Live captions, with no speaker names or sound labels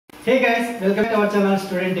Hey guys, welcome to our channel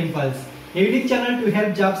Student Impulse, a unique channel to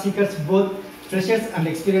help job seekers, both freshers and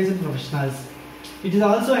experienced professionals. It is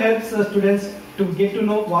also helps students to get to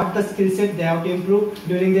know what the skill set they have to improve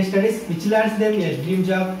during their studies, which lands them a dream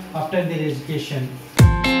job after their education.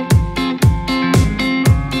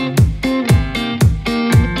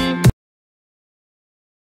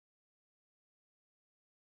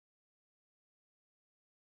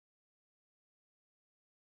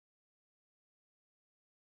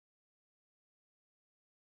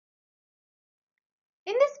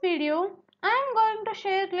 In this video, I am going to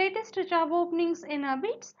share latest job openings in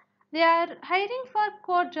abits. They are hiring for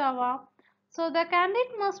core Java. So the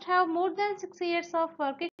candidate must have more than 6 years of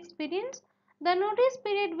work experience. The notice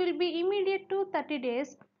period will be immediate to 30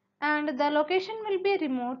 days and the location will be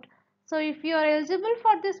remote. So if you are eligible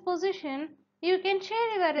for this position, you can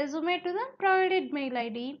share your resume to the provided mail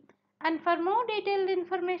ID. And for more detailed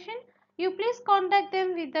information, you please contact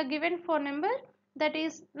them with the given phone number, that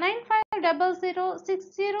is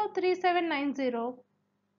 9500603790.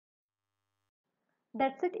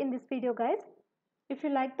 That's it in this video, guys. If you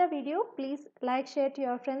like the video, please like, share to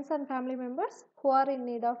your friends and family members who are in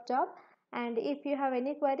need of job. And if you have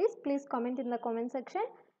any queries, please comment in the comment section.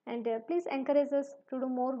 And please encourage us to do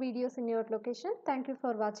more videos in your location. Thank you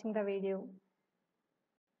for watching the video.